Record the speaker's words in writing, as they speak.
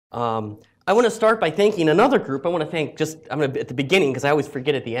I want to start by thanking another group. I want to thank I'm going to at the beginning because I always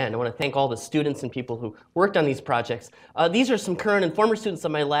forget at the end. I want to thank all the students and people who worked on these projects. These are some current and former students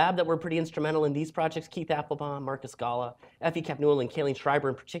of my lab that were pretty instrumental in these projects: Keith Applebaum, Marcus Gala, Effie Capnewell, and Kayleen Schreiber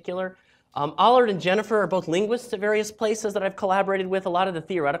in particular. Allard and Jennifer are both linguists at various places that I've collaborated with. A lot of the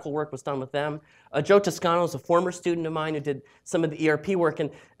theoretical work was done with them. Joe Toscano is a former student of mine who did some of the ERP work. And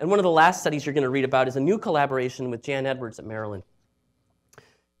one of the last studies you're going to read about is a new collaboration with Jan Edwards at Maryland.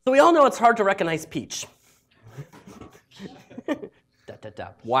 So we all know it's hard to recognize peach.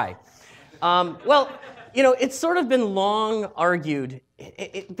 Why? Well, you know, it's sort of been long argued,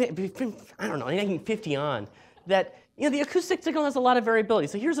 I don't know, 1950 on, that the acoustic signal has a lot of variability.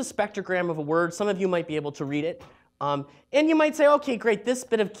 So here's a spectrogram of a word. Some of you might be able to read it. And you might say, OK, great, this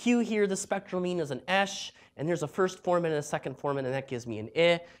bit of Q here, the spectral mean is an esh, and there's a first formant and a second formant, and that gives me an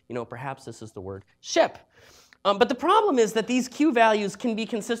I. Perhaps this is the word ship. But the problem is that these Q values can be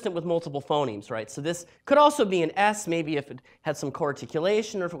consistent with multiple phonemes, right? So this could also be an S, maybe if it had some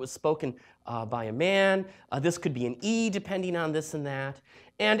co-articulation or if it was spoken by a man. This could be an E, depending on this and that.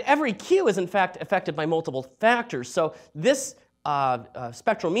 And every Q is, in fact, affected by multiple factors. So this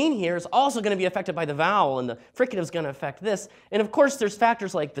spectral mean here is also going to be affected by the vowel, and the fricative is going to affect this. And of course, there's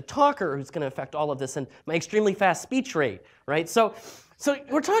factors like the talker who's going to affect all of this, and my extremely fast speech rate, right? So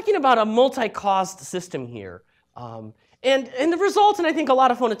we're talking about a multi-caused system here. And the result, and I think a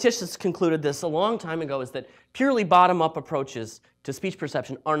lot of phoneticians concluded this a long time ago, is that purely bottom-up approaches to speech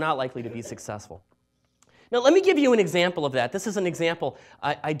perception are not likely to be successful. Now, let me give you an example of that. This is an example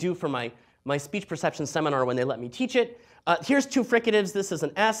I do for my speech perception seminar when they let me teach it. Here's two fricatives. This is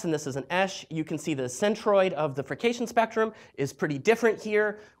an S and this is an esh. You can see the centroid of the frication spectrum is pretty different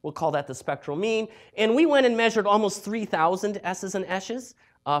here. We'll call that the spectral mean. And we went and measured almost 3,000 S's and eshes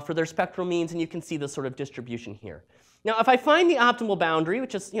for their spectral means, and you can see the sort of distribution here. Now, if I find the optimal boundary,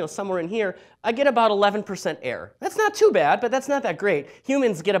 which is somewhere in here, I get about 11% error. That's not too bad, but that's not that great.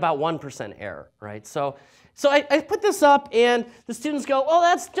 Humans get about 1% error, right? So I put this up, and the students go, "Oh,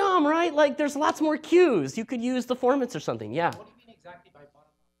 that's dumb, right? Like, there's lots more cues. You could use the formants or something." Yeah. What do you mean exactly by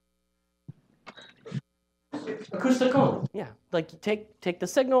bottom-up? Acoustic. Yeah. Like, take the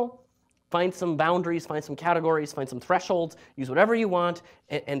signal, find some boundaries, find some categories, find some thresholds, use whatever you want,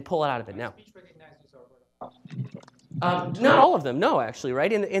 and pull it out of it. Now, not all of them, no, actually,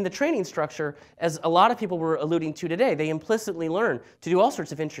 right? In the training structure, as a lot of people were alluding to today, they implicitly learn to do all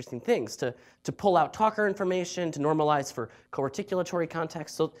sorts of interesting things, to pull out talker information, to normalize for co-articulatory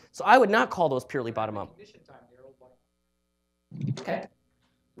context. So I would not call those purely bottom-up. Okay.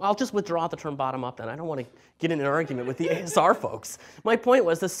 I'll just withdraw the term bottom-up then. I don't want to get in an argument with the ASR folks. My point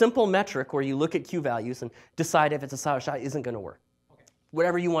was the simple metric where you look at Q values and decide if it's a sour shot isn't going to work. Okay.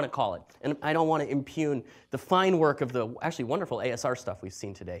 Whatever you want to call it. And I don't want to impugn the fine work of the actually wonderful ASR stuff we've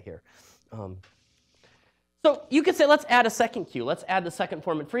seen today here. So you could say, let's add a second Q. Let's add the second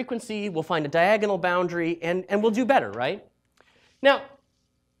formant frequency. We'll find a diagonal boundary, and we'll do better, right? Now,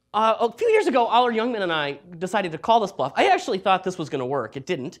 a few years ago, Allard Youngman and I decided to call this bluff. I actually thought this was going to work. It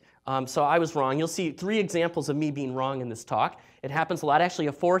didn't, so I was wrong. You'll see 3 examples of me being wrong in this talk. It happens a lot, actually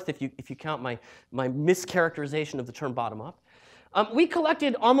a 4th if you count my mischaracterization of the term bottom-up. We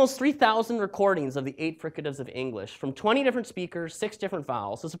collected almost 3,000 recordings of the 8 fricatives of English from 20 different speakers, 6 different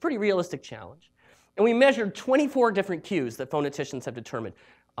vowels. It's a pretty realistic challenge. And we measured 24 different cues that phoneticians have determined.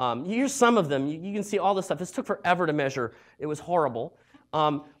 Here's some of them. You can see all this stuff. This took forever to measure. It was horrible.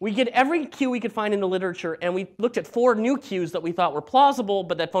 We get every cue we could find in the literature, and we looked at 4 new cues that we thought were plausible,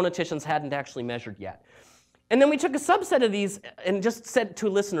 but that phoneticians hadn't actually measured yet. And then we took a subset of these and just said to a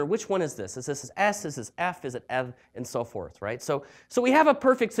listener, which one is this? Is this S? Is this F? Is it Ev? And so forth, right? So we have a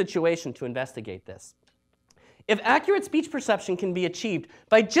perfect situation to investigate this. If accurate speech perception can be achieved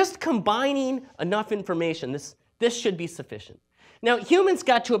by just combining enough information, this should be sufficient. Now, humans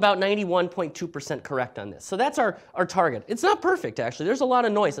got to about 91.2% correct on this. So that's our target. It's not perfect, actually. There's a lot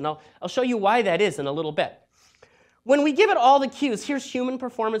of noise, and I'll show you why that is in a little bit. When we give it all the cues, here's human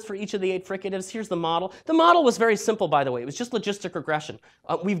performance for each of the 8 fricatives. Here's the model. The model was very simple, by the way. It was just logistic regression.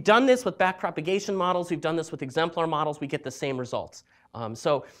 We've done this with backpropagation models. We've done this with exemplar models. We get the same results.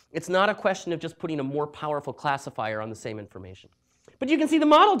 So it's not a question of just putting a more powerful classifier on the same information. But you can see the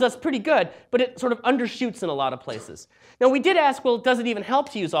model does pretty good, but it sort of undershoots in a lot of places. Now, we did ask, well, does it even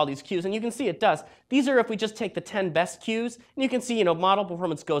help to use all these cues? And you can see it does. These are if we just take the 10 best cues. And you can see, model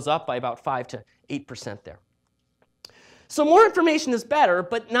performance goes up by about 5 to 8% there. So more information is better,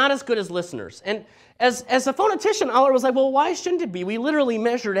 but not as good as listeners. And as a phonetician, Allard was like, well, why shouldn't it be? We literally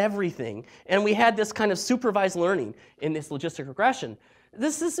measured everything, and we had this kind of supervised learning in this logistic regression.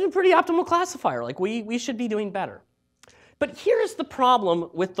 This is a pretty optimal classifier. Like, we should be doing better. But here's the problem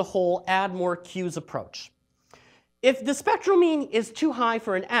with the whole add more cues approach. If the spectral mean is too high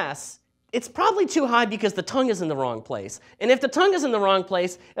for an S, it's probably too high because the tongue is in the wrong place. And if the tongue is in the wrong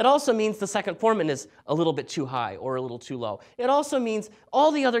place, it also means the second formant is a little bit too high or a little too low. It also means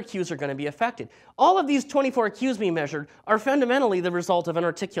all the other cues are going to be affected. All of these 24 cues we measured are fundamentally the result of an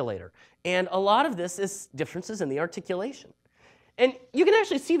articulator. And a lot of this is differences in the articulation. And you can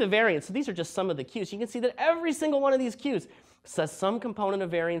actually see the variance. So these are just some of the cues. You can see that every single one of these cues says some component of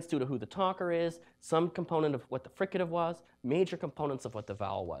variance due to who the talker is, some component of what the fricative was, major components of what the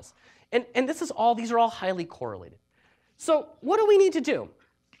vowel was. And these are all highly correlated. So what do we need to do?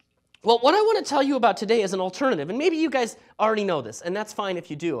 Well, what I want to tell you about today is an alternative, and maybe you guys already know this, and that's fine if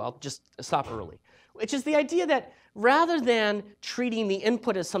you do. I'll just stop early, which is the idea that rather than treating the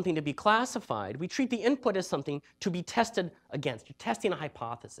input as something to be classified, we treat the input as something to be tested against. You're testing a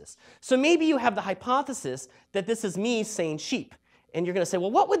hypothesis. So maybe you have the hypothesis that this is me saying sheep, and you're going to say,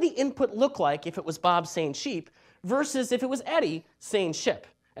 well, what would the input look like if it was Bob saying sheep versus if it was Eddie saying ship?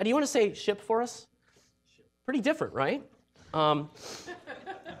 Eddie, you want to say ship for us? Pretty different, right? And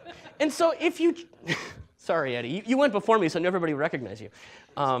so if you, sorry, Eddie, you went before me, so everybody recognized you.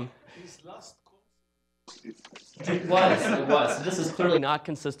 It was. This is clearly not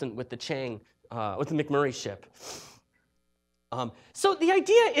consistent with the Chang, with the McMurray ship. So the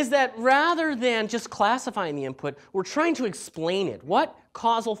idea is that rather than just classifying the input, we're trying to explain it. What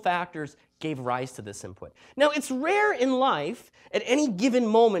causal factors gave rise to this input? Now, it's rare in life at any given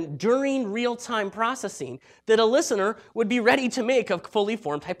moment during real-time processing that a listener would be ready to make a fully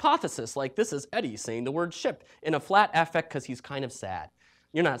formed hypothesis, like this is Eddie saying the word ship in a flat affect because he's kind of sad.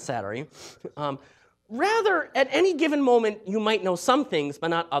 You're not sad, are you? Rather, at any given moment, you might know some things, but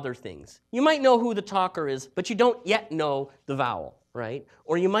not other things. You might know who the talker is, but you don't yet know the vowel, right?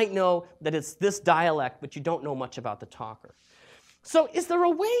 Or you might know that it's this dialect, but you don't know much about the talker. So is there a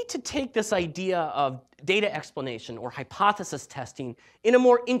way to take this idea of data explanation or hypothesis testing in a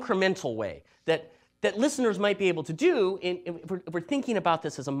more incremental way that listeners might be able to do if we're thinking about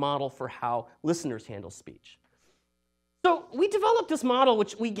this as a model for how listeners handle speech? So we developed this model,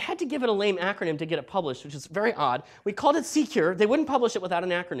 which we had to give it a lame acronym to get it published, which is very odd. We called it CCure. They wouldn't publish it without an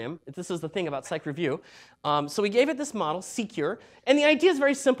acronym. This is the thing about Psych Review. So we gave it this model, CCure. And the idea is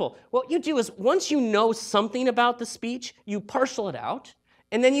very simple. What you do is once you know something about the speech, you partial it out,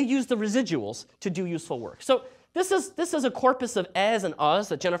 and then you use the residuals to do useful work. So this is a corpus of as and us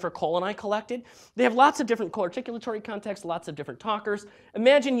that Jennifer Cole and I collected. They have lots of different co-articulatory contexts, lots of different talkers.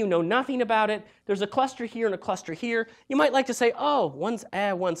 Imagine you know nothing about it. There's a cluster here and a cluster here. You might like to say, oh, one's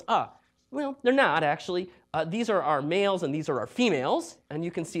one's Well, they're not, actually. These are our males and these are our females. And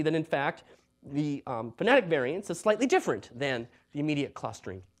you can see that, in fact, the phonetic variance is slightly different than the immediate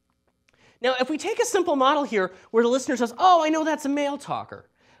clustering. Now, if we take a simple model here where the listener says, oh, I know that's a male talker.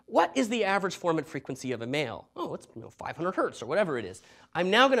 What is the average formant frequency of a male? Oh, it's 500 hertz or whatever it is. I'm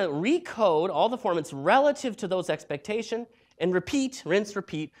now going to recode all the formants relative to those expectations and repeat, rinse,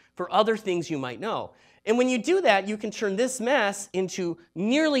 repeat for other things you might know. And when you do that, you can turn this mess into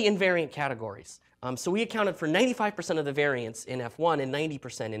nearly invariant categories. So we accounted for 95% of the variance in F1 and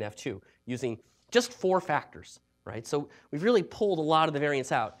 90% in F2 using just 4 factors, right? So we've really pulled a lot of the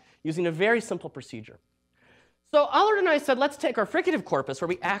variance out using a very simple procedure. So Allard and I said, let's take our fricative corpus where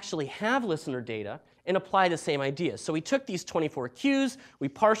we actually have listener data and apply the same ideas. So we took these 24 cues, we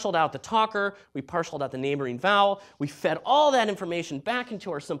partialed out the talker, we partialed out the neighboring vowel, we fed all that information back into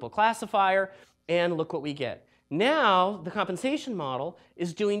our simple classifier, and look what we get. Now the compensation model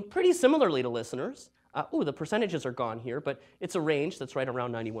is doing pretty similarly to listeners. The percentages are gone here, but it's a range that's right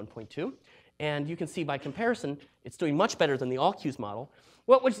around 91.2. And you can see by comparison, it's doing much better than the all cues model.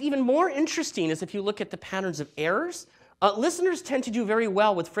 What was even more interesting is if you look at the patterns of errors, listeners tend to do very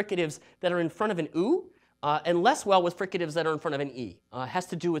well with fricatives that are in front of an oo, and less well with fricatives that are in front of an e. It has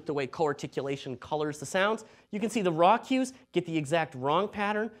to do with the way co-articulation colors the sounds. You can see the raw cues get the exact wrong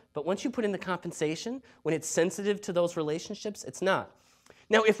pattern, but once you put in the compensation, when it's sensitive to those relationships, it's not.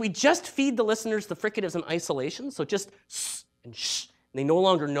 Now, if we just feed the listeners the fricatives in isolation, so just s and sh, they no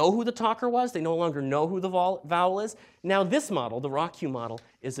longer know who the talker was. They no longer know who the vowel is. Now this model, the raw cue model,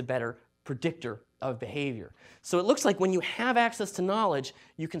 is a better predictor of behavior. So it looks like when you have access to knowledge,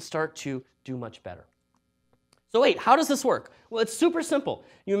 you can start to do much better. So wait, how does this work? Well, it's super simple.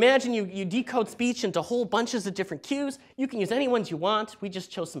 You imagine you decode speech into whole bunches of different cues. You can use any ones you want. We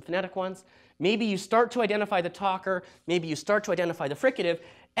just chose some phonetic ones. Maybe you start to identify the talker. Maybe you start to identify the fricative.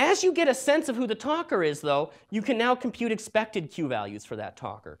 As you get a sense of who the talker is, though, you can now compute expected Q values for that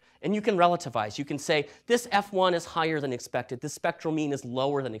talker. And you can relativize. You can say, this F1 is higher than expected. This spectral mean is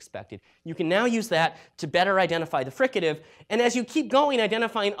lower than expected. You can now use that to better identify the fricative. And as you keep going,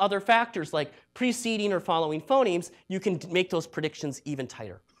 identifying other factors like preceding or following phonemes, you can make those predictions even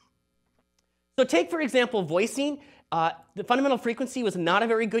tighter. So take, for example, voicing. The fundamental frequency was not a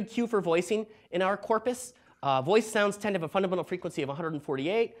very good cue for voicing in our corpus. Voice sounds tend to have a fundamental frequency of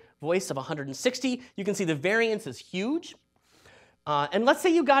 148, voice of 160. You can see the variance is huge. And let's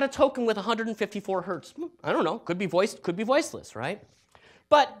say you got a token with 154 hertz. I don't know, could be voiced, could be voiceless, right?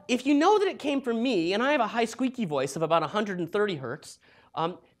 But if you know that it came from me, and I have a high squeaky voice of about 130 hertz,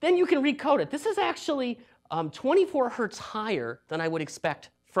 then you can recode it. This is actually 24 hertz higher than I would expect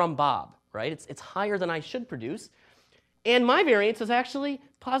from Bob, right? It's higher than I should produce. And my variance is actually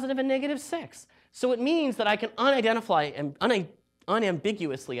positive and -6. So it means that I can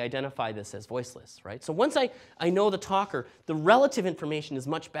unambiguously identify this as voiceless, right? So once I know the talker, the relative information is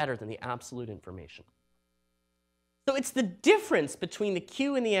much better than the absolute information. So it's the difference between the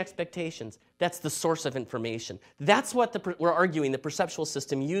cue and the expectations that's the source of information. That's what we're arguing the perceptual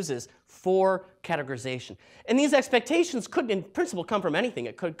system uses for categorization. And these expectations could, in principle, come from anything.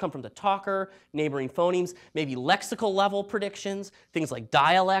 It could come from the talker, neighboring phonemes, maybe lexical level predictions, things like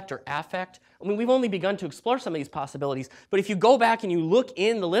dialect or affect. I mean, we've only begun to explore some of these possibilities, but if you go back and you look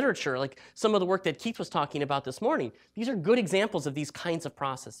in the literature, like some of the work that Keith was talking about this morning, these are good examples of these kinds of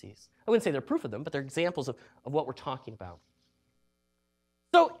processes. I wouldn't say they're proof of them, but they're examples of what we're talking about.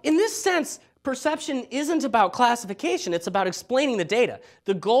 So in this sense, perception isn't about classification, it's about explaining the data.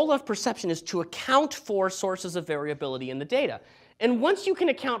 The goal of perception is to account for sources of variability in the data. And once you can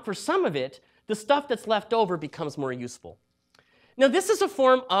account for some of it, the stuff that's left over becomes more useful. Now, this is a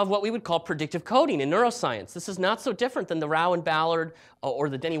form of what we would call predictive coding in neuroscience. This is not so different than the Rao and Ballard or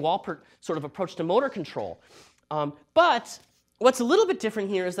the Denny Walpert sort of approach to motor control. But what's a little bit different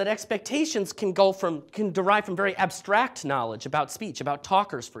here is that expectations can derive from very abstract knowledge about speech, about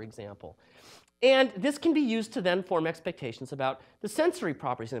talkers, for example. And this can be used to then form expectations about the sensory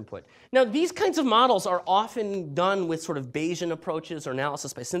properties of input. Now, these kinds of models are often done with sort of Bayesian approaches or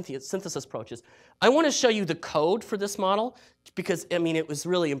analysis by synthesis approaches. I want to show you the code for this model because, I mean, it was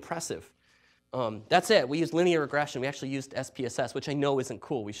really impressive. That's it. We used linear regression. We actually used SPSS, which I know isn't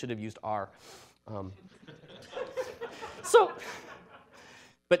cool. We should have used R.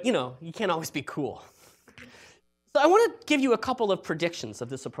 But you know, you can't always be cool. So I want to give you a couple of predictions of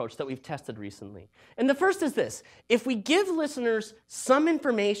this approach that we've tested recently. And the first is this. If we give listeners some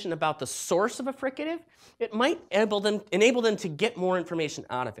information about the source of a fricative, it might enable them to get more information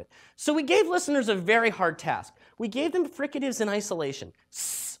out of it. So we gave listeners a very hard task. We gave them fricatives in isolation,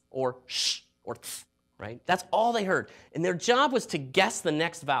 s or sh or ts. Right? That's all they heard. And their job was to guess the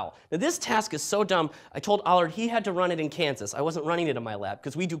next vowel. Now, this task is so dumb, I told Allard he had to run it in Kansas. I wasn't running it in my lab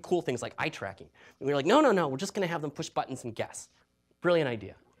because we do cool things like eye tracking. And we were like, no, we're just going to have them push buttons and guess. Brilliant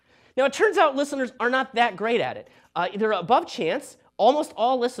idea. Now, it turns out listeners are not that great at it. They're above chance. Almost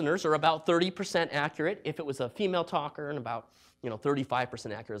all listeners are about 30% accurate if it was a female talker and about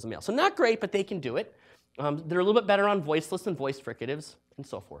 35% accurate as a male. So not great, but they can do it. They're a little bit better on voiceless and voiced fricatives and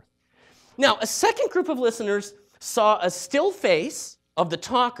so forth. Now, a second group of listeners saw a still face of the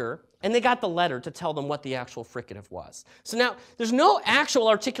talker, and they got the letter to tell them what the actual fricative was. So now, there's no actual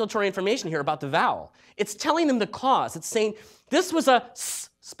articulatory information here about the vowel. It's telling them the cause. It's saying, this was a s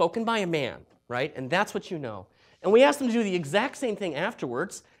spoken by a man, right? And that's what you know. And we asked them to do the exact same thing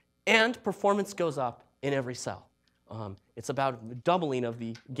afterwards, and performance goes up in every cell. It's about a doubling of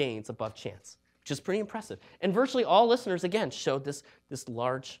the gains above chance, which is pretty impressive. And virtually all listeners, again, showed this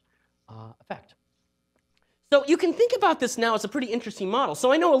large effect. So you can think about this now as a pretty interesting model. So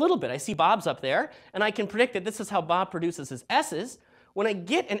I know a little bit. I see Bob's up there, and I can predict that this is how Bob produces his S's. When I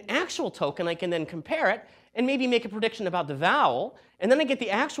get an actual token, I can then compare it and maybe make a prediction about the vowel, and then I get the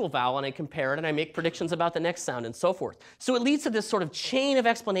actual vowel and I compare it and I make predictions about the next sound and so forth. So it leads to this sort of chain of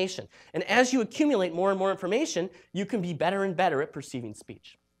explanation. And as you accumulate more and more information, you can be better and better at perceiving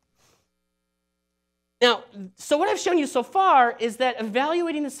speech. Now, so what I've shown you so far is that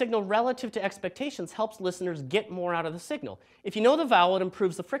evaluating the signal relative to expectations helps listeners get more out of the signal. If you know the vowel, it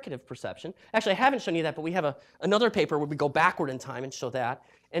improves the fricative perception. Actually, I haven't shown you that, but we have another paper where we go backward in time and show that.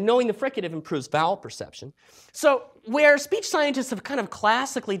 And knowing the fricative improves vowel perception. So where speech scientists have kind of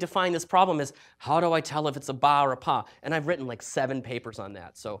classically defined this problem as, how do I tell if it's a ba or a pa? And I've written like 7 papers on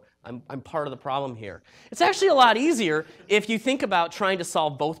that, so I'm part of the problem here. It's actually a lot easier if you think about trying to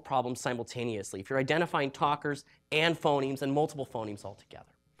solve both problems simultaneously, if you're identifying talkers and phonemes and multiple phonemes altogether.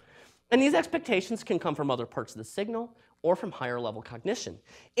 And these expectations can come from other parts of the signal or from higher level cognition.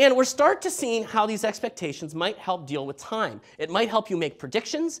 And we're starting to see how these expectations might help deal with time. It might help you make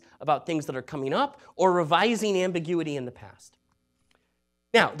predictions about things that are coming up or revising ambiguity in the past.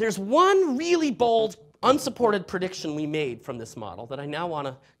 Now, there's one really bold, unsupported prediction we made from this model that I now want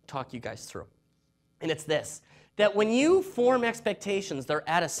to talk you guys through. And it's this, that when you form expectations, they're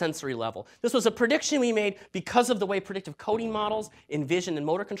at a sensory level. This was a prediction we made because of the way predictive coding models in vision and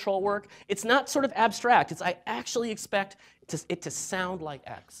motor control work. It's not sort of abstract. It's I actually expect it to sound like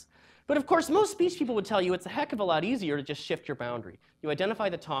X. But of course, most speech people would tell you it's a heck of a lot easier to just shift your boundary. You identify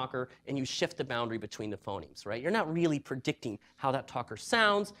the talker, and you shift the boundary between the phonemes, right? You're not really predicting how that talker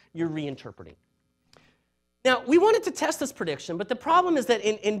sounds. You're reinterpreting. Now, we wanted to test this prediction, but the problem is that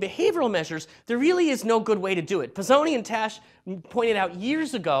in behavioral measures, there really is no good way to do it. Pizzoni and Tash pointed out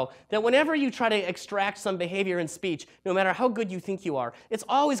years ago that whenever you try to extract some behavior in speech, no matter how good you think you are, it's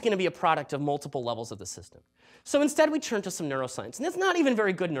always going to be a product of multiple levels of the system. So instead, we turned to some neuroscience. And it's not even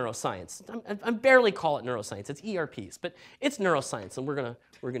very good neuroscience. I barely call it neuroscience. It's ERPs, but it's neuroscience, and we're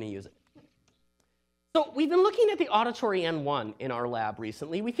gonna use it. So we've been looking at the auditory N1 in our lab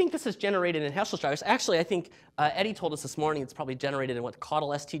recently. We think this is generated in Heschel's drivers. Actually, I think Eddie told us this morning it's probably generated in caudal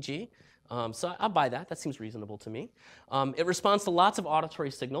STG. So I'll buy that. That seems reasonable to me. It responds to lots of auditory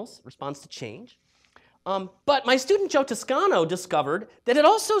signals, responds to change. But my student Joe Toscano discovered that it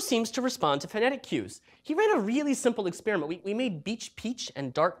also seems to respond to phonetic cues. He ran a really simple experiment. We made beach, peach,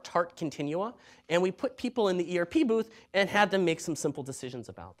 and dark, tart continua, and we put people in the ERP booth and had them make some simple decisions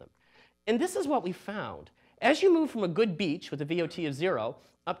about them. And this is what we found. As you move from a good beach with a VOT of 0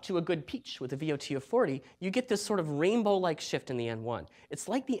 up to a good peach with a VOT of 40, you get this sort of rainbow-like shift in the N1. It's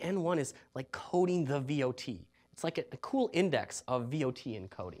like the N1 is like coding the VOT. It's like a cool index of VOT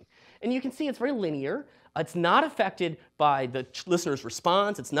encoding. And you can see it's very linear. It's not affected by the listener's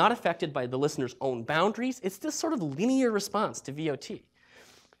response. It's not affected by the listener's own boundaries. It's this sort of linear response to VOT.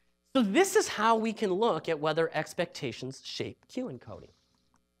 So this is how we can look at whether expectations shape cue encoding.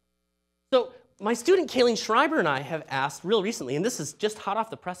 So my student Kayleen Schreiber and I have asked real recently, and this is just hot off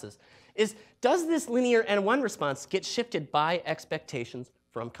the presses, is does this linear N1 response get shifted by expectations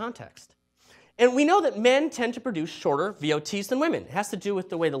from context? And we know that men tend to produce shorter VOTs than women. It has to do with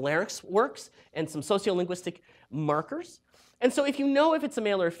the way the larynx works and some sociolinguistic markers. And so if you know if it's a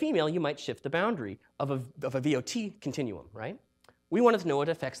male or a female, you might shift the boundary of a VOT continuum, right? We wanted to know what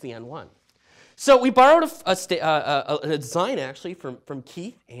affects the N1. So we borrowed a design, actually, from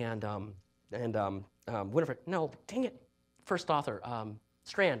Keith and Winifred. No, dang it. First author,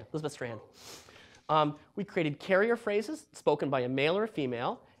 Strand, Elizabeth Strand. We created carrier phrases spoken by a male or a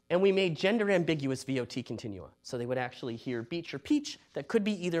female, and we made gender-ambiguous VOT continua. So they would actually hear beach or peach that could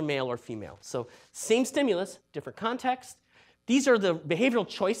be either male or female. So same stimulus, different context. These are the behavioral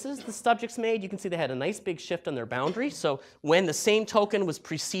choices the subjects made. You can see they had a nice big shift on their boundary. So when the same token was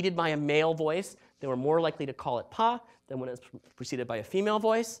preceded by a male voice, they were more likely to call it pa than when it was preceded by a female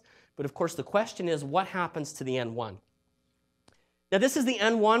voice. But of course, the question is, what happens to the N1? Now, this is the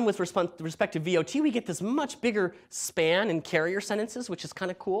N1 with respect to VOT. We get this much bigger span in carrier sentences, which is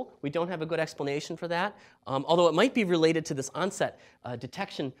kind of cool. We don't have a good explanation for that, although it might be related to this onset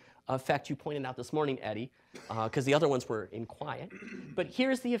detection effect you pointed out this morning, Eddie, because the other ones were in quiet. But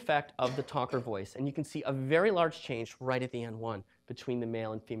here's the effect of the talker voice. And you can see a very large change right at the N1 between the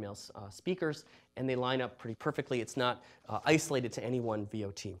male and female speakers, and they line up pretty perfectly. It's not isolated to any one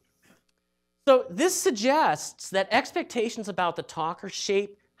VOT. So this suggests that expectations about the talker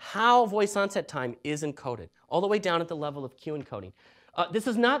shape how voice onset time is encoded, all the way down at the level of cue encoding. This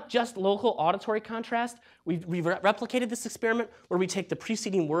is not just local auditory contrast. We've replicated this experiment where we take the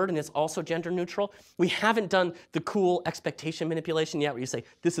preceding word and it's also gender neutral. We haven't done the cool expectation manipulation yet where you say,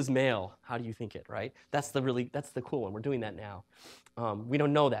 this is male, how do you think it, right? That's the cool one. We're doing that now. We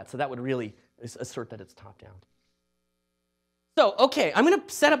don't know that, so that would really assert that it's top down. So, okay, I'm going to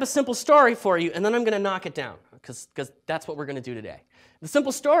set up a simple story for you, and then I'm going to knock it down, because that's what we're going to do today. The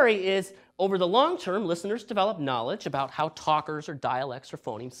simple story is, over the long term, listeners develop knowledge about how talkers or dialects or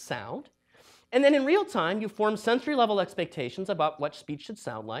phonemes sound. And then in real time, you form sensory level expectations about what speech should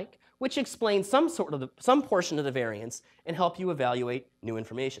sound like, which explain some portion of the variance and help you evaluate new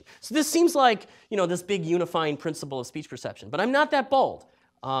information. So this seems like, this big unifying principle of speech perception, but I'm not that bold.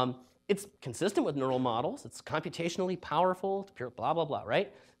 It's consistent with neural models. It's computationally powerful, it's pure blah, blah, blah, right?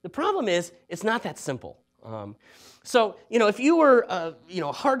 The problem is, it's not that simple. So, if you were a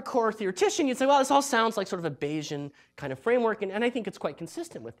hardcore theoretician, you'd say, well, this all sounds like sort of a Bayesian kind of framework, and I think it's quite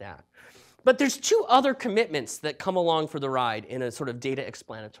consistent with that. But there's two other commitments that come along for the ride in a sort of data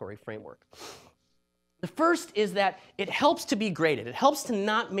explanatory framework. The first is that it helps to be graded. It helps to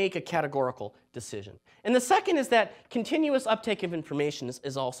not make a categorical decision. And the second is that continuous uptake of information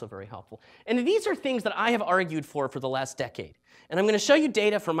is also very helpful. And these are things that I have argued for the last decade. And I'm going to show you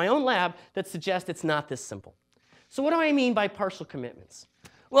data from my own lab that suggests it's not this simple. So what do I mean by partial commitments?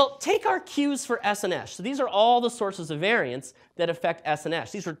 Well, take our cues for S and S. So these are all the sources of variance that affect S and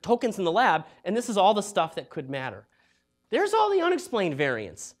S. These are tokens in the lab, and this is all the stuff that could matter. There's all the unexplained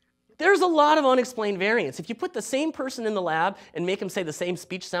variance. There's a lot of unexplained variance. If you put the same person in the lab and make them say the same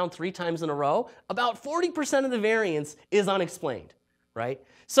speech sound 3 times in a row, about 40% of the variance is unexplained, right?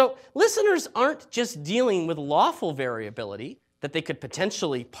 So listeners aren't just dealing with lawful variability that they could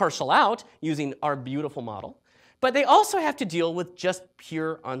potentially parcel out using our beautiful model, but they also have to deal with just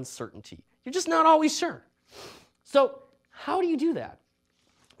pure uncertainty. You're just not always sure. So how do you do that?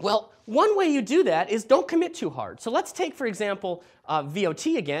 Well, one way you do that is don't commit too hard. So let's take, for example, VOT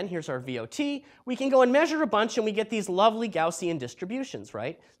again. Here's our VOT. We can go and measure a bunch, and we get these lovely Gaussian distributions,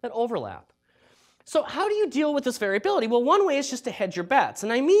 right, that overlap. So how do you deal with this variability? Well, one way is just to hedge your bets.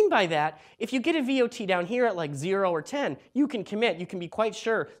 And I mean by that, if you get a VOT down here at like 0 or 10, you can commit. You can be quite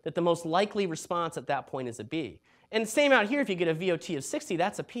sure that the most likely response at that point is a B. And same out here, if you get a VOT of 60,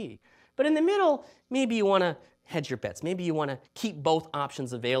 that's a P. But in the middle, maybe you want to hedge your bets. Maybe you want to keep both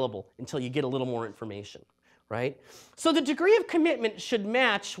options available until you get a little more information, right? So the degree of commitment should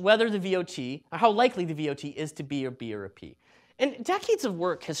match whether the VOT, or how likely the VOT is to be or B or a P. And decades of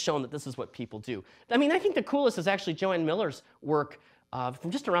work has shown that this is what people do. I mean, I think the coolest is actually Joanne Miller's work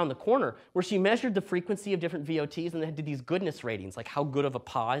from just around the corner, where she measured the frequency of different VOTs and they did these goodness ratings, like how good of a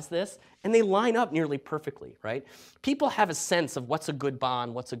PA is this? And they line up nearly perfectly, right? People have a sense of what's a good PA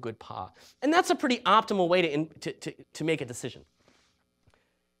and what's a good PA. And that's a pretty optimal way to make a decision.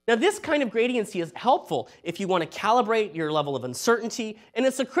 Now, this kind of gradiency is helpful if you want to calibrate your level of uncertainty, and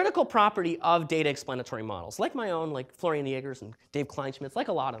it's a critical property of data explanatory models, like my own, like Florian Jäger's and Dave Kleinschmidt's, like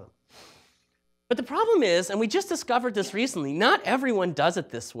a lot of them. But the problem is, and we just discovered this recently, not everyone does it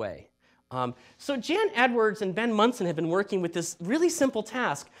this way. So Jan Edwards and Ben Munson have been working with this really simple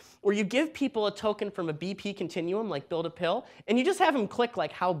task where you give people a token from a BP continuum, like build a pill, and you just have them click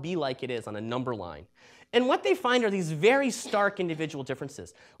like how B-like it is on a number line. And what they find are these very stark individual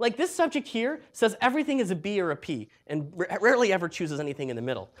differences. Like this subject here says everything is a B or a P and rarely ever chooses anything in the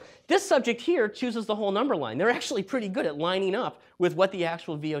middle. This subject here chooses the whole number line. They're actually pretty good at lining up with what the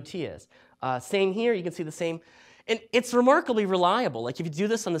actual VOT is. Same here, you can see the same. And it's remarkably reliable. Like if you do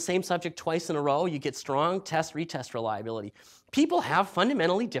this on the same subject twice in a row, you get strong test-retest reliability. People have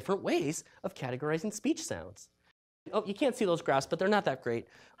fundamentally different ways of categorizing speech sounds. Oh, you can't see those graphs, but they're not that great.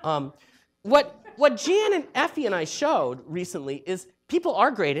 What Jan and Effie and I showed recently is people are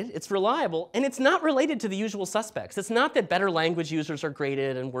graded, it's reliable, and it's not related to the usual suspects. It's not that better language users are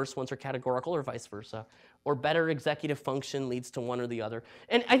graded and worse ones are categorical or vice versa, or better executive function leads to one or the other.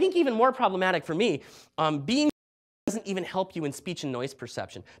 And I think even more problematic for me, being doesn't even help you in speech and noise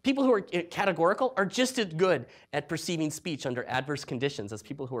perception. People who are categorical are just as good at perceiving speech under adverse conditions as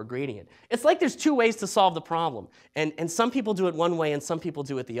people who are grading it. It's like there's two ways to solve the problem, and some people do it one way and some people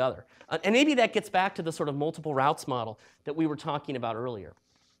do it the other. And maybe that gets back to the sort of multiple routes model that we were talking about earlier.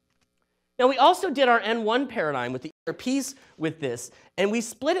 Now, we also did our N1 paradigm with the ERPs with this, and we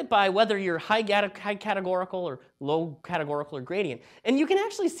split it by whether you're high categorical or low categorical or gradient. And you can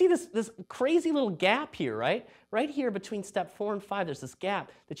actually see this crazy little gap here, right? Right here between step 4 and 5, there's this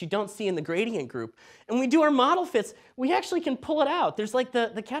gap that you don't see in the gradient group. And when we do our model fits, we actually can pull it out. There's like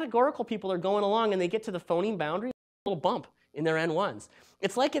the categorical people are going along and they get to the phoneme boundary, a little bump in their N1s.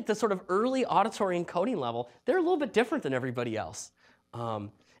 It's like at the sort of early auditory encoding level, they're a little bit different than everybody else.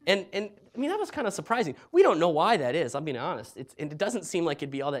 And I mean, that was kind of surprising. We don't know why that is, I'm being honest. It doesn't seem like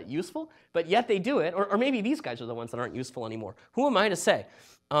it'd be all that useful, but yet they do it. Or maybe these guys are the ones that aren't useful anymore. Who am I to say?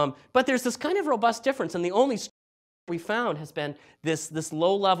 But there's this kind of robust difference, and the only we found has been this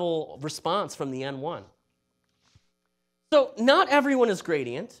low-level response from the N1. So not everyone is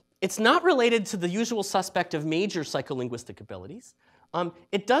gradient. It's not related to the usual suspect of major psycholinguistic abilities.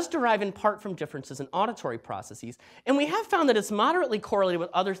 It does derive in part from differences in auditory processes, and we have found that it's moderately correlated with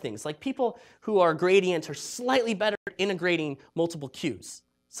other things, like people who are gradient are slightly better at integrating multiple cues,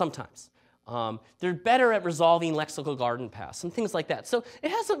 sometimes. They're better at resolving lexical garden paths, some things like that. So it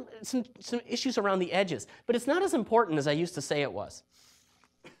has some issues around the edges, but it's not as important as I used to say it was.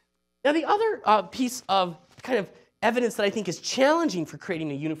 Now, the other piece of kind of evidence that I think is challenging for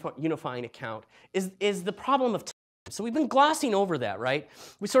creating a unifying account is the problem of time. So we've been glossing over that, right?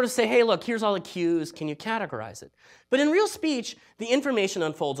 We sort of say, hey, look, here's all the cues. Can you categorize it? But in real speech, the information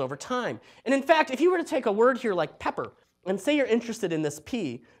unfolds over time. And in fact, if you were to take a word here like pepper and say you're interested in this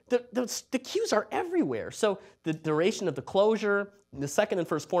P, the cues are everywhere. So the duration of the closure, the second and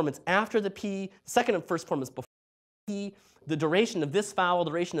first form, it's after the P, the second and first form is before P, the duration of this vowel, the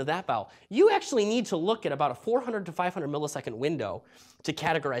duration of that vowel. You actually need to look at about a 400 to 500 millisecond window to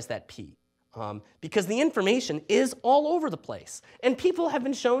categorize that P. Because the information is all over the place. And people have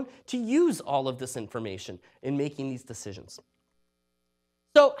been shown to use all of this information in making these decisions.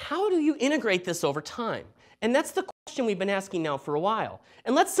 So how do you integrate this over time? And that's the question we've been asking now for a while.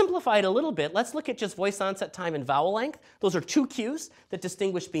 And let's simplify it a little bit. Let's look at just voice onset time and vowel length. Those are two cues that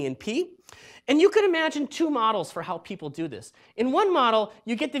distinguish B and P. And you could imagine two models for how people do this. In one model,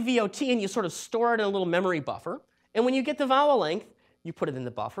 you get the VOT and you sort of store it in a little memory buffer. And when you get the vowel length, you put it in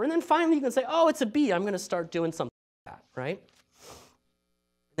the buffer. And then finally you can say, oh, it's a B. I'm going to start doing something like that, right?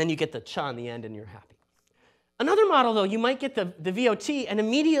 Then you get the cha on the end and you're happy. Another model, though, you might get the VOT and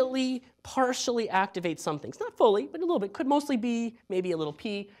immediately partially activate some things. Not fully, but a little bit. Could mostly be maybe a little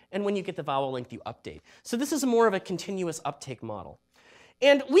P. And when you get the vowel length, you update. So this is more of a continuous uptake model.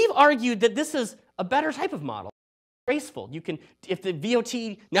 And we've argued that this is a better type of model. Graceful. You can, if the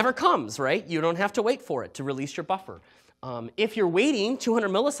VOT never comes, right, you don't have to wait for it to release your buffer. If you're waiting 200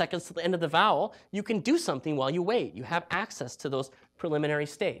 milliseconds to the end of the vowel, you can do something while you wait. You have access to those preliminary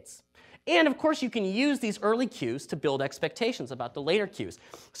states. And of course, you can use these early cues to build expectations about the later cues.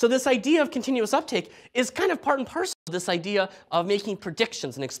 So this idea of continuous uptake is kind of part and parcel of this idea of making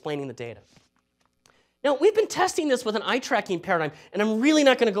predictions and explaining the data. Now, we've been testing this with an eye tracking paradigm, and I'm really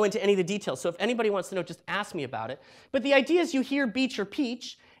not going to go into any of the details. So if anybody wants to know, just ask me about it. But the idea is you hear beach or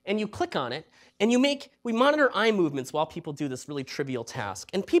peach, and you click on it, and we monitor eye movements while people do this really trivial task.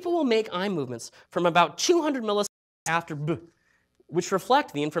 And people will make eye movements from about 200 milliseconds after B, which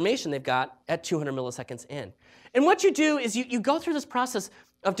reflect the information they've got at 200 milliseconds in. And what you do is you go through this process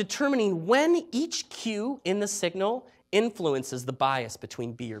of determining when each cue in the signal influences the bias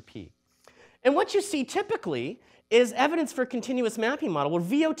between B or P. And what you see typically is evidence for a continuous mapping model where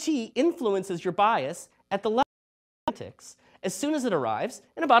VOT influences your bias at the level of semantics as soon as it arrives,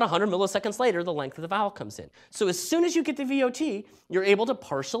 and about 100 milliseconds later, the length of the vowel comes in. So as soon as you get the VOT, you're able to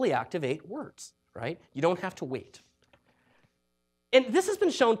partially activate words, right? You don't have to wait. And this has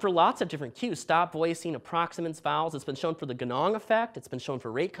been shown for lots of different cues, stop voicing, approximants, vowels. It's been shown for the Ganong effect. It's been shown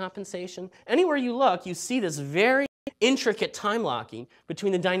for rate compensation. Anywhere you look, you see this very intricate time locking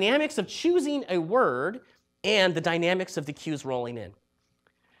between the dynamics of choosing a word and the dynamics of the cues rolling in.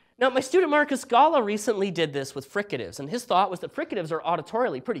 Now, my student Marcus Galla recently did this with fricatives, and his thought was that fricatives are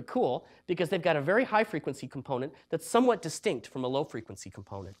auditorially pretty cool because they've got a very high frequency component that's somewhat distinct from a low frequency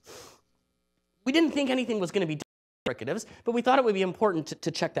component. We didn't think anything was going to be done with fricatives, but we thought it would be important to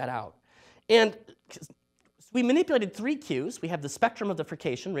check that out. And we manipulated three cues. We have the spectrum of the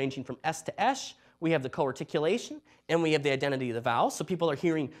frication ranging from S to esh. We have the co-articulation, and we have the identity of the vowel. So people are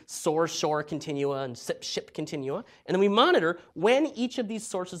hearing soar, shore continua and sip, ship continua. And then we monitor when each of these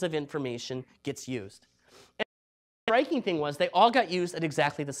sources of information gets used. And the striking thing was they all got used at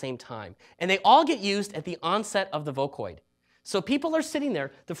exactly the same time. And they all get used at the onset of the vocoid. So people are sitting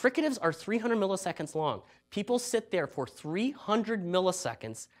there. The fricatives are 300 milliseconds long. People sit there for 300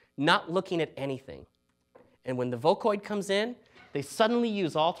 milliseconds not looking at anything. And when the vocoid comes in, they suddenly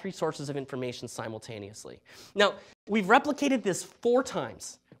use all three sources of information simultaneously. Now, we've replicated this 4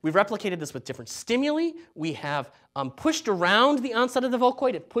 times. We've replicated this with different stimuli. We have pushed around the onset of the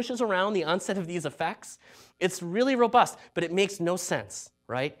vocoid. It pushes around the onset of these effects. It's really robust, but it makes no sense,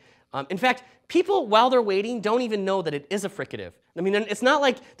 right? In fact, people, while they're waiting, don't even know that it is a fricative. I mean, it's not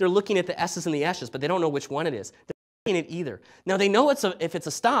like they're looking at the S's and the S's, but they don't know which one it is. It either. Now they know if it's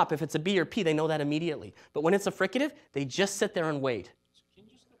a stop, if it's a B or P, they know that immediately. But when it's a fricative, they just sit there and wait. So can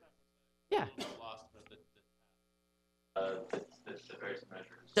you just go back to yeah. The various measures?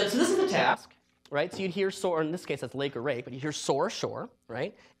 So this is the task, right? So you'd hear soar, in this case that's lake or rake, but you hear soar, shore,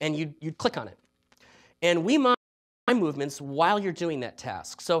 right? And you'd click on it. And we monitor eye movements while you're doing that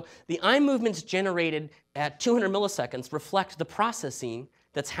task. So the eye movements generated at 200 milliseconds reflect the processing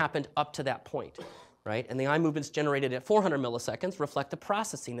that's happened up to that point. Right? And the eye movements generated at 400 milliseconds reflect the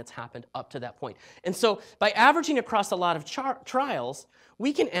processing that's happened up to that point. And so by averaging across a lot of trials,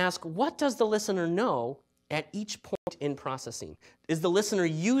 we can ask, what does the listener know at each point in processing? Is the listener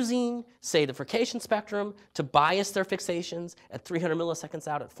using, say, the frication spectrum to bias their fixations at 300 milliseconds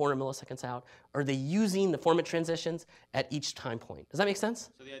out, at 400 milliseconds out? Are they using the formant transitions at each time point? Does that make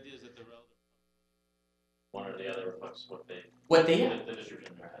sense? So the idea is that the relative one or the other reflects what they the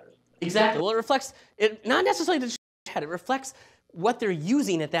distribution in their head. Exactly. Well, it reflects, not necessarily the head, it reflects what they're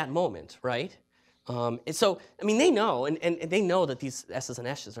using at that moment, right? And so, I mean, they know, and they know that these S's and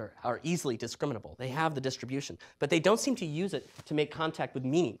S's are easily discriminable. They have the distribution, but they don't seem to use it to make contact with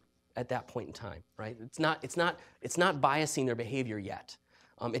meaning at that point in time, right? It's not biasing their behavior yet.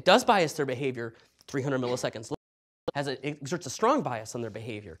 It does bias their behavior 300 milliseconds later. It exerts a strong bias on their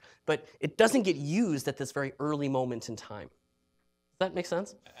behavior, but it doesn't get used at this very early moment in time. Does that make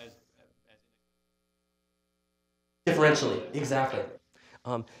sense? Differentially, exactly.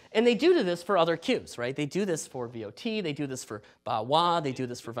 And they do this for other cues, right? They do this for VOT, they do this for ba, wa, they do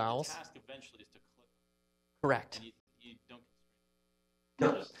this for vowels. The task eventually is to click. Correct. You don't.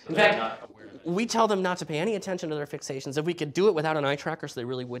 No. In fact, we tell them not to pay any attention to their fixations. If we could do it without an eye tracker so they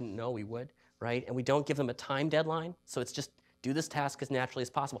really wouldn't know, we would, right? And we don't give them a time deadline, so it's just do this task as naturally as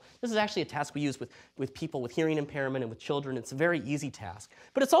possible. This is actually a task we use with people with hearing impairment and with children. It's a very easy task.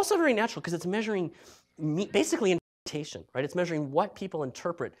 But it's also very natural because it's measuring basically interpretation, right? It's measuring what people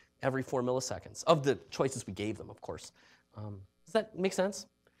interpret every 4 milliseconds of the choices we gave them, of course. Does that make sense?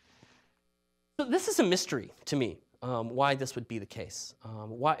 So this is a mystery to me. Why this would be the case.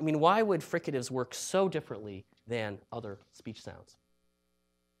 Why would fricatives work so differently than other speech sounds?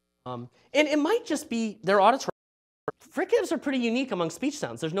 And it might just be their auditory. Fricatives are pretty unique among speech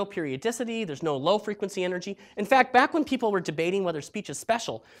sounds. There's no periodicity, there's no low frequency energy. In fact, back when people were debating whether speech is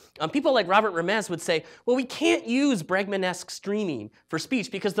special, people like Robert Ramez would say, well, we can't use Bregman-esque streaming for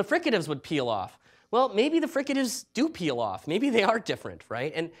speech because the fricatives would peel off. Well, maybe the fricatives do peel off. Maybe they are different,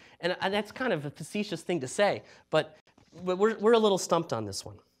 right? And that's kind of a facetious thing to say, but we're a little stumped on this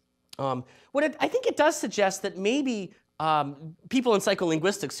one. I think it does suggest that maybe people in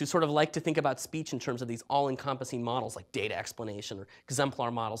psycholinguistics who sort of like to think about speech in terms of these all-encompassing models like data explanation or exemplar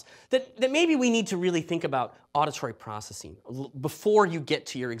models, that maybe we need to really think about auditory processing before you get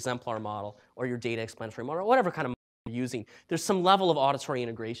to your exemplar model or your data explanatory model or whatever kind of model you're using. There's some level of auditory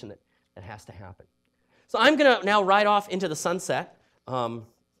integration that has to happen. So I'm going to now ride off into the sunset and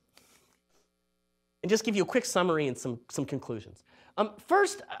just give you a quick summary and some conclusions.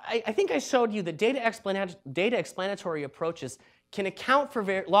 First, I think I showed you that data explanatory approaches can account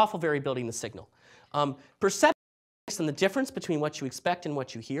for lawful variability in the signal. Perception is based on the difference between what you expect and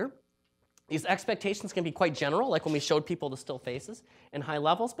what you hear. These expectations can be quite general, like when we showed people the still faces and high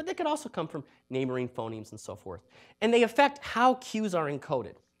levels, but they could also come from neighboring phonemes and so forth. And they affect how cues are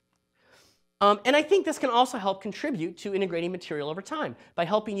encoded. And I think this can also help contribute to integrating material over time by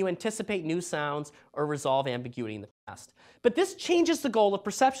helping you anticipate new sounds or resolve ambiguity in the past. But this changes the goal of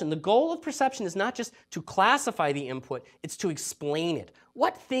perception. The goal of perception is not just to classify the input, it's to explain it.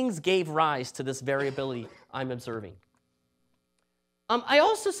 What things gave rise to this variability I'm observing? I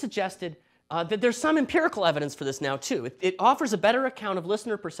also suggested that there's some empirical evidence for this now too. It offers a better account of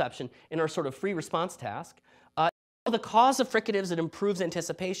listener perception in our sort of free response task. The cause of fricatives, it improves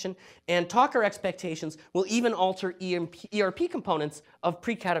anticipation, and talker expectations will even alter ERP components of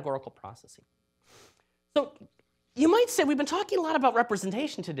pre-categorical processing. So you might say we've been talking a lot about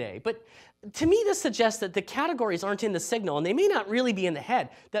representation today, but to me this suggests that the categories aren't in the signal, and they may not really be in the head,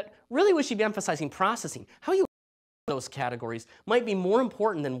 that really we should be emphasizing processing. How you those categories might be more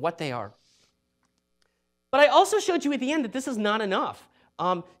important than what they are. But I also showed you at the end that this is not enough.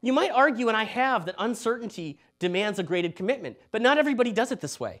 You might argue, and I have, that uncertainty demands a graded commitment, but not everybody does it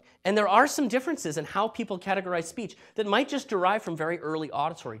this way. And there are some differences in how people categorize speech that might just derive from very early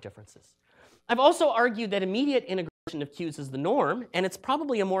auditory differences. I've also argued that immediate integration of cues is the norm, and it's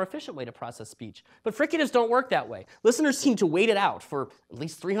probably a more efficient way to process speech. But fricatives don't work that way. Listeners seem to wait it out for at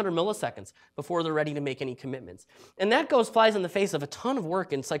least 300 milliseconds before they're ready to make any commitments. And that flies in the face of a ton of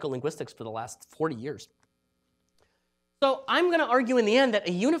work in psycholinguistics for the last 40 years. So I'm going to argue in the end that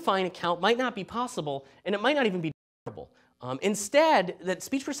a unifying account might not be possible, and it might not even be desirable. Instead, that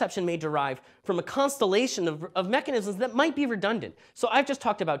speech perception may derive from a constellation of mechanisms that might be redundant. So I've just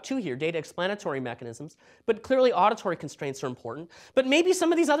talked about two here, data explanatory mechanisms, but clearly auditory constraints are important. But maybe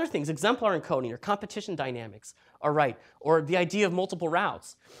some of these other things, exemplar encoding or competition dynamics, are right, or the idea of multiple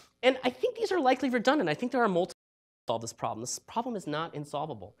routes. And I think these are likely redundant. I think there are multiple solve this problem. This problem is not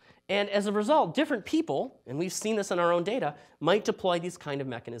insolvable. And as a result, different people, and we've seen this in our own data, might deploy these kind of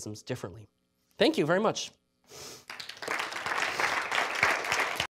mechanisms differently. Thank you very much.